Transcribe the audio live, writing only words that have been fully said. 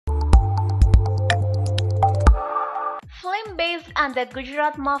film based on the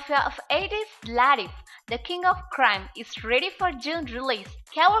Gujarat Mafia of 80s, Lateef, the king of crime, is ready for June release.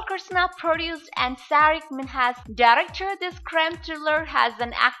 Kewal Krishna produced and Sharique Minhaj directed this crime thriller has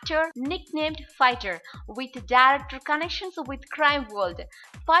an actor nicknamed Fighter with director connections with crime world.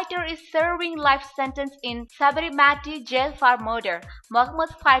 Fighter is serving life sentence in Sabarmati Jail for murder.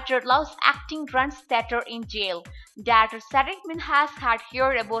 Mohammed Fighter loves acting, runs theatre in jail. Director Sharique Minhaj had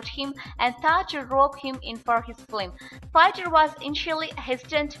heard about him and thought to rope him in for his film. Fighter was initially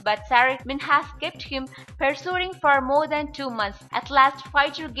hesitant, but Sharique Minhaj kept him persuading for more than 2 months. At last,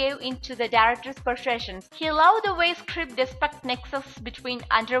 Fighter gave in to the director's persuasions. He loved the way script depicted nexus between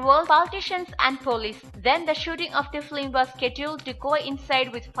underworld, politicians and police. Then the shooting of the film was scheduled to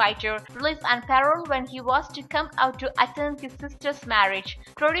coincide with Fighter release on parole when he was to come out to attend his sister's marriage.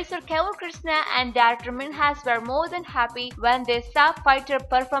 Producer Kewal Krishna and director Minhaj were more than happy when they saw Fighter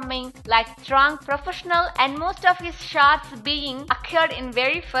performing like strong professional and most of his shots being occurred in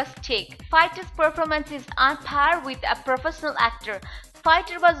very first take. Fighter's performance is on par with a professional actor.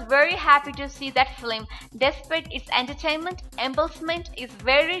 Fighter was very happy to see that film, despite its entertainment, embellishment is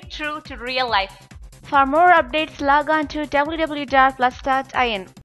very true to real life. For more updates, log on to www.plus.in.